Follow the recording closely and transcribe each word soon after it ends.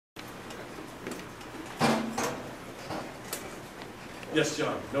Yes,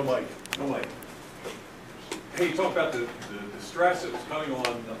 John. No mic. No mic. Hey, you talk about the stress that was coming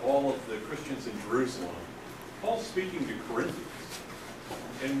on all of the Christians in Jerusalem. Paul's speaking to Corinthians.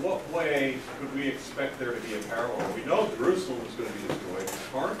 In what way could we expect there to be a parallel? We know Jerusalem was going to be destroyed. Was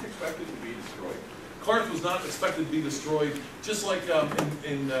Corinth expected to be destroyed? Corinth was not expected to be destroyed, just like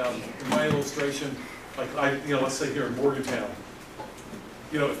in my illustration, like let's say here in Morgantown,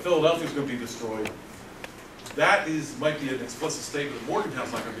 Philadelphia is going to be destroyed. That might be an explicit statement that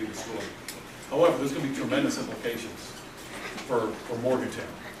Morgantown's not going to be destroyed. However, there's going to be tremendous implications for Morgantown.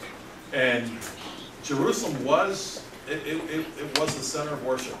 And Jerusalem was the center of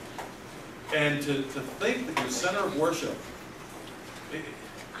worship. And to think that your center of worship,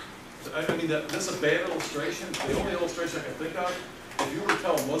 that's a bad illustration. The only illustration I can think of, if you were to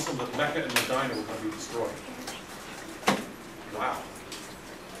tell a Muslim that Mecca and Medina were going to be destroyed. Wow.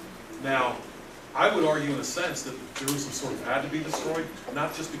 Now, I would argue in a sense that Jerusalem sort of had to be destroyed,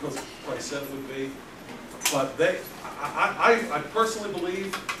 not just because Christ said it would be, but I personally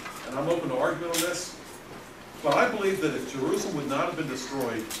believe, and I'm open to argument on this, but I believe that if Jerusalem would not have been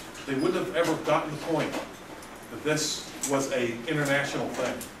destroyed, they wouldn't have ever gotten the point that this was an international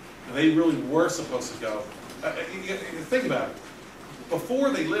thing. And they really were supposed to go. Think about it. Before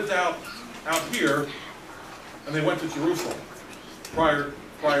they lived out here, and they went to Jerusalem, prior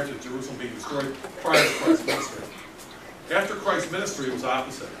to Jerusalem being destroyed, prior to Christ's ministry. After Christ's ministry, it was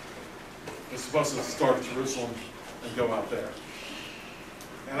opposite. It was supposed to start at Jerusalem and go out there.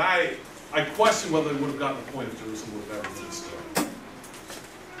 And I question whether they would have gotten the point if Jerusalem would have ever been destroyed.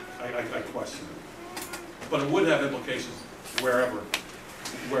 I question it. But it would have implications wherever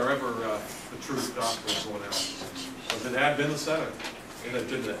the truth gospel is going out. Because it had been the center. It had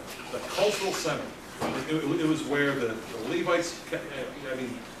been the cultural center. It was where the Levites, the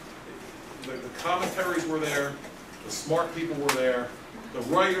commentaries were there, the smart people were there, the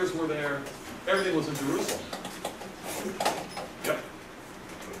writers were there, everything was in Jerusalem. Yep.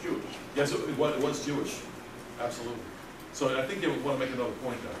 Jewish. Yes, it was Jewish. Absolutely. So I think you want to make another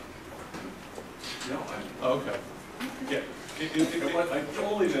point there. No, okay. Yeah.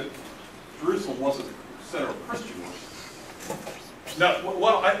 Only that Jerusalem wasn't the center of Christian worship. No,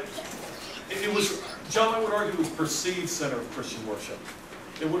 well, it was, John, I would argue it was perceived center of Christian worship.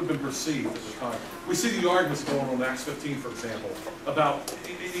 It would have been perceived at the time. We see the arguments going on in Acts 15, for example, about,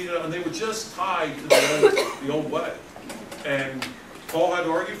 and they were just tied to the old way. And Paul had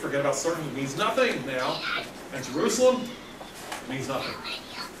to argue, forget about certain, it means nothing now. And Jerusalem means nothing.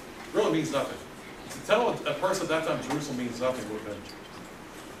 Really means nothing. To tell a person at that time Jerusalem means nothing would have been,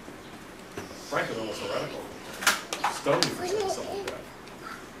 frankly, almost heretical. Stoned for saying something like that.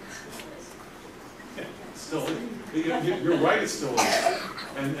 Yeah, still is. You're right, it still is.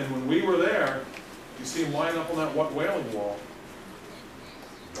 And when we were there, you see them lining up on that wailing wall.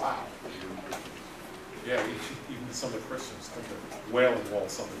 Wow. Yeah, even some of the Christians think that wailing wall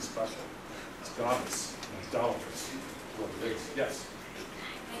is something special. It's godless, it's idolatrous. What it is. Yes?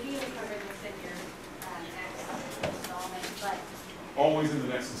 Maybe you'll cover this in your next installment, but... Always in the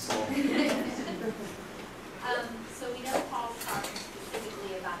next installment. So we know Paul's talking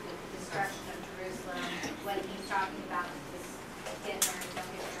specifically about the destruction of Jerusalem when he's talking about this get married, don't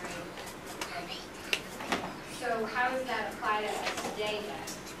get married. Okay. So how does that apply to us today then?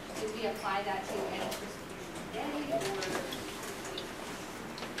 Do we apply that to any persecution today, or?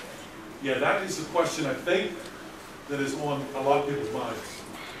 Yeah, that is the question I think that is on a lot of people's minds.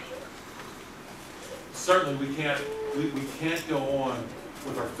 Certainly we can't go on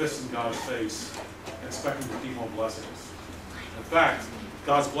with our fists in God's face expecting to keep on blessing us. In fact,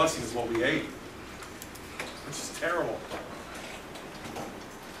 God's blessing is what we ate, which is terrible.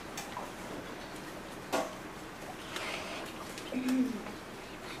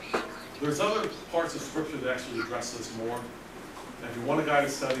 There's other parts of Scripture that actually address this more. And if you want a guy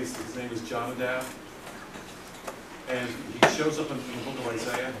that studies, his name is Jonadab. And he shows up in the book of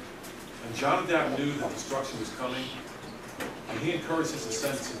Isaiah. And Jonadab knew that destruction was coming. And he encouraged his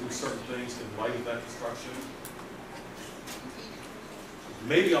descendants to do certain things in light of that destruction.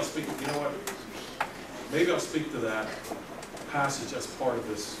 Maybe I'll speak, you know what? Maybe I'll speak to that passage as part of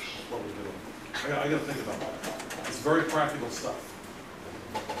this, what we're doing. I got to think about that. It's very practical stuff.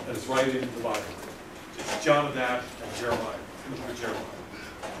 And it's right in the Bible. It's Jonadab and Jeremiah. Look at Jeremiah.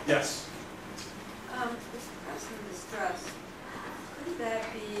 Yes? This person in distress, could that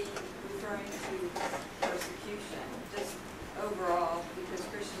be referring to persecution, just overall, because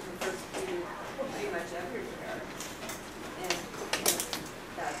Christians are persecuted pretty much everywhere. And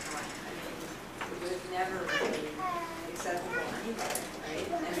that time, it was never really acceptable anyway,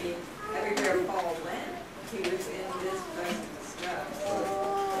 right? Everywhere Paul went, he was in this present distress.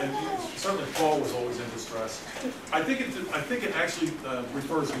 certainly Paul was always in distress. I think it actually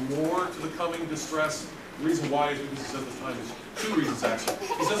refers more to the coming distress. The reason why is because he says the time is, two reasons actually.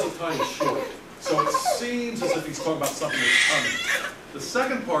 He says the time is short. So it seems as if he's talking about something that's coming. The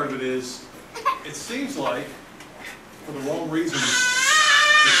second part of it is, it seems like, for the wrong reasons,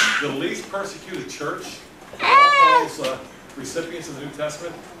 the least persecuted church, all Paul's recipients of the New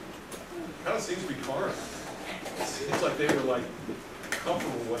Testament, kind of seems to be Corinth. It seems like they were like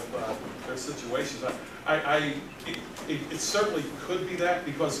comfortable with their situations. It certainly could be that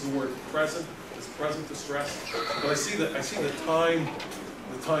because the word present is present distress. But I see the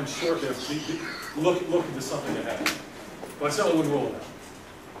time short there. Looking to something ahead. But I certainly wouldn't rule it out.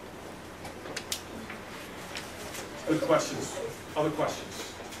 Good questions. Other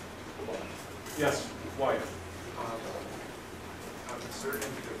questions? Yes, Wyatt. Concerning the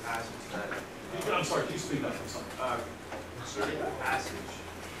passage that I'm sorry, can you speak up? I'm sorry. concerning the passage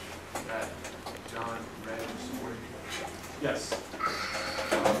that John read this morning, Yes. it's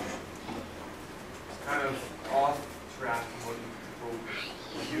kind of off track from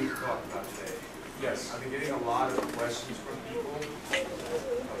what you talked about today. Yes. I've been getting a lot of questions from people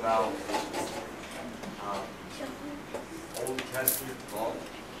about Old Testament law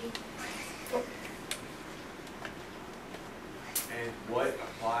and what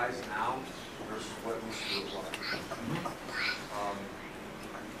applies now versus what needs to apply.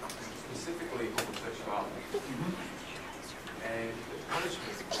 Specifically homosexuality and the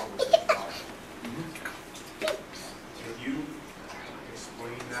punishment of homosexuality. Can you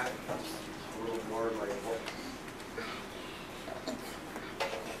explain that a little more, like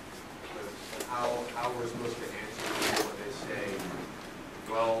how we're supposed to answer people when they say,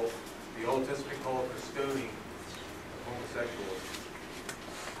 well, the Old Testament called for stoning homosexuals.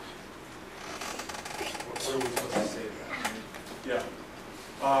 What are we supposed to say to that?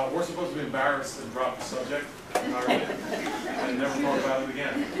 Yeah. We're supposed to be embarrassed and drop the subject and never talk about it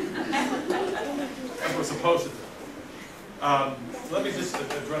again. We're supposed to do. Let me just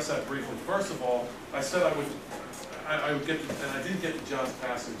address that briefly. First of all, I said I would get, and I didn't get to John's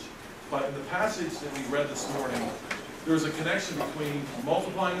passage, but in the passage that we read this morning, there's a connection between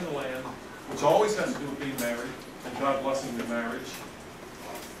multiplying in the land, which always has to do with being married, and God blessing your marriage,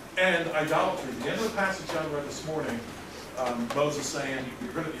 and idolatry. At the end of the passage John read this morning, Moses saying,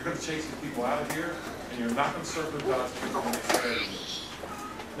 you're going to chase these people out of here, and you're not going to serve their gods because they're married.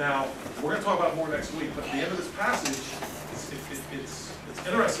 Now, we're going to talk about more next week, but at the end of this passage, it's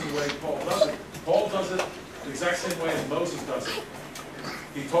interesting the way Paul does it. Paul does it the exact same way as Moses does it.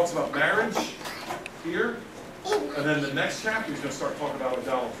 He talks about marriage here, and then the next chapter he's going to start talking about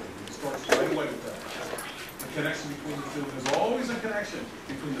idolatry. He starts right away with that. The connection between the two. There's always a connection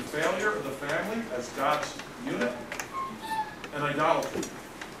between the failure of the family as God's unit and idolatry.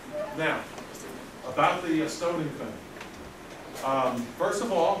 Now, about the stoning thing. First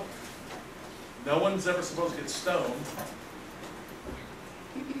of all, no one's ever supposed to get stoned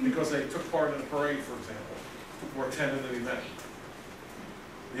because they took part in a parade, for example, or attended an event.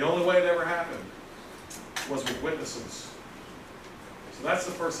 The only way it ever happened was with witnesses. So that's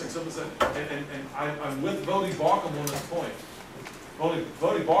the first thing. Someone said, and I'm with Vodi Balkum on this point.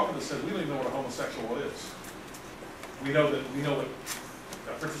 Vodi Balkum has said we don't even know what a homosexual is. We know what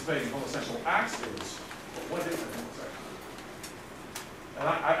participating in homosexual acts is, but what is a homosexual? And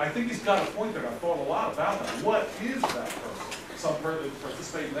I think he's got a point there. I've thought a lot about that. What is that person? Some person that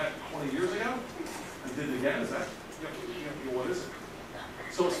participated in that 20 years ago and did it again? Is that, what is it?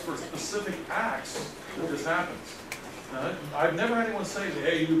 So it's for specific acts that this happens. I've never had anyone say,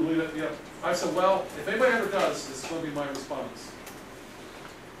 hey, you believe it? Yeah. I said, well, if anybody ever does, this is going to be my response.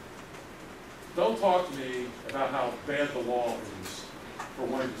 Don't talk to me about how bad the law is for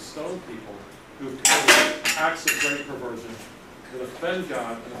wanting to stone people who have committed acts of great perversion that offend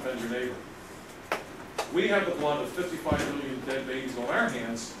God and offend your neighbor. We have the blood of 55 million dead babies on our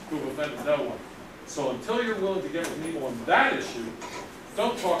hands who have offended no one. So until you're willing to get with me on that issue,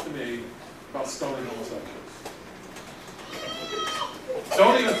 don't talk to me about stoning homosexuals.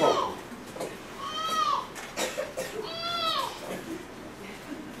 Don't even talk to me.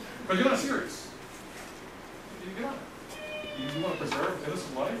 But you're not serious. You're not. You want to preserve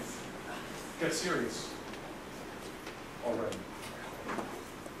innocent life? Get serious already.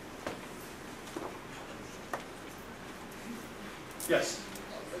 Yes?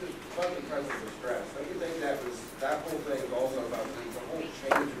 About the presence of stress, don't you think that whole thing was also about the whole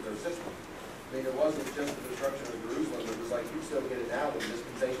change of their system? I mean, it wasn't just the destruction of Jerusalem, it was like you still get it now with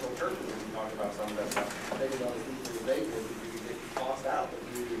dispensational churches when you talk about some of that stuff. Maybe not as deeply as they did, but you get tossed out, but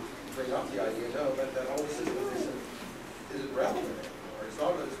you bring up the idea, no, that whole system isn't relevant anymore.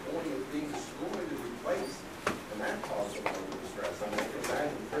 some of it's going to being destroyed and replaced, and that causes a lot of distress. I mean, I can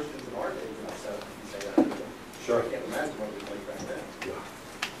imagine Christians in our day would upset if you say that to them. Sure. I can't imagine what it was like back then.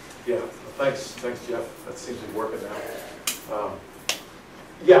 Yeah, thanks, Jeff. That seems to be working now.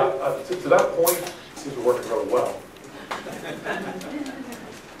 To that point, it seems to be working really well.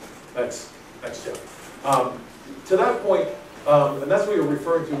 Thanks, Jeff. To that point, and that's what you were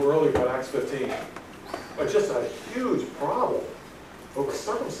referring to earlier about Acts 15, but just a huge problem over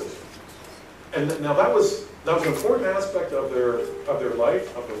circumcision. And now that was an important aspect of their lives.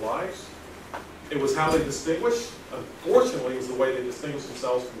 It was how they distinguished. Unfortunately, it was the way they distinguished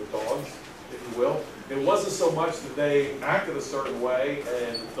themselves from the dogs, if you will. It wasn't so much that they acted a certain way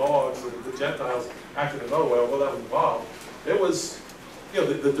and the dogs, or the Gentiles, acted another way, although that was involved. It was,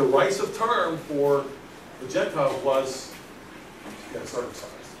 the derisive term for the Gentiles was circumcised.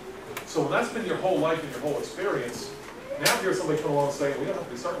 So when that's been your whole life and your whole experience, now here's somebody come along saying, we don't have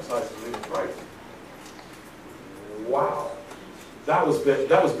to be circumcised to believe in Christ. Wow. That was big.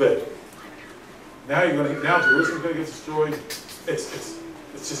 Now Jerusalem's going to get destroyed. It's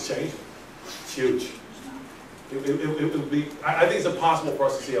just changing. It's huge. It would be. I think it's impossible for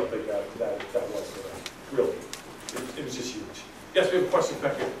us to see how big that was for them. Really, it was just huge. Yes, we have a question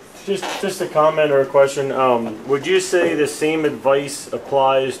back here. Just a comment or a question. Would you say the same advice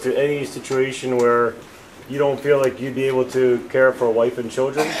applies to any situation where you don't feel like you'd be able to care for a wife and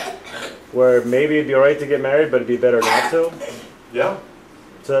children, where maybe it'd be all right to get married, but it'd be better not to? Yeah.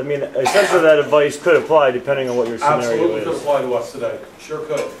 So I mean, essentially that advice could apply depending on what your scenario Absolutely is. could apply to us today. Sure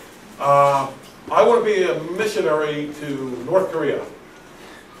could. I want to be a missionary to North Korea,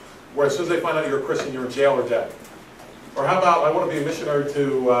 where as soon as they find out you're a Christian, you're in jail or dead. Or how about I want to be a missionary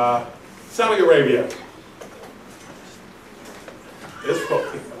to Saudi Arabia? Israel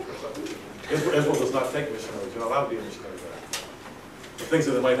does not take missionaries. You're not allowed to be a missionary there. The things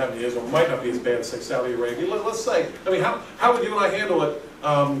that might happen to Israel might not be as bad as, say, Saudi Arabia. Let's say, I mean, how would you and I handle it?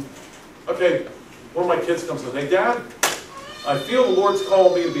 Okay, one of my kids comes and says, hey, Dad, I feel the Lord's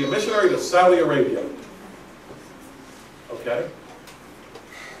called me to be a missionary to Saudi Arabia. Okay.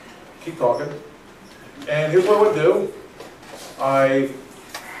 Keep talking. And here's what I would do. I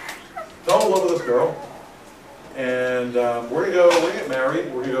fell in love with this girl, and we're going to get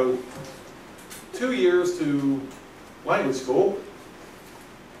married. We're going to go 2 years to language school,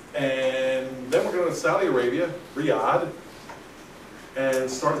 and then we're going to Saudi Arabia, Riyadh, and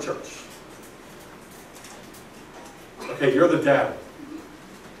start a church. Okay, you're the dad.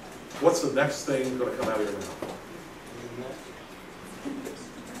 What's the next thing going to come out of your mouth?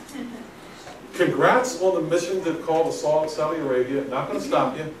 Congrats on the mission to call to Saudi Arabia. Not going to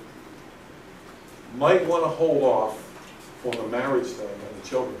stop you. Might want to hold off on the marriage thing and the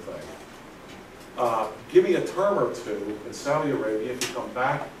children thing. Give me a term or two in Saudi Arabia. If you come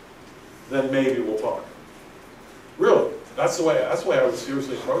back, then maybe we'll talk. Really, that's the way I would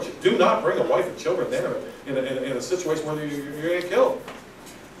seriously approach it. Do not bring a wife and children there in a situation where you're going to get killed.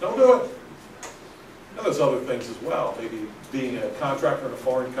 Don't do it. And there's other things as well. Maybe being a contractor in a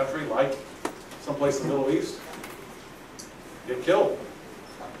foreign country, like someplace in the Middle East, get killed,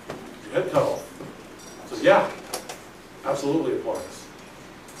 your head cut off. So yeah, absolutely applies,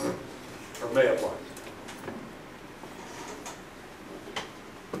 or may apply.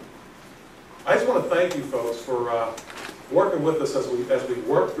 I just want to thank you folks for working with us as we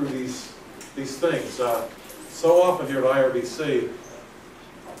work through these things. So often here at IRBC,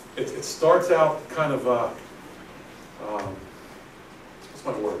 it starts out kind of what's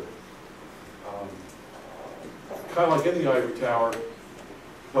my word? Kind of like in the ivory tower,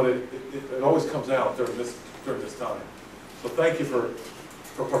 but it always comes out during this time. So thank you for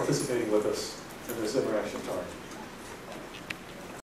participating with us in this interaction time.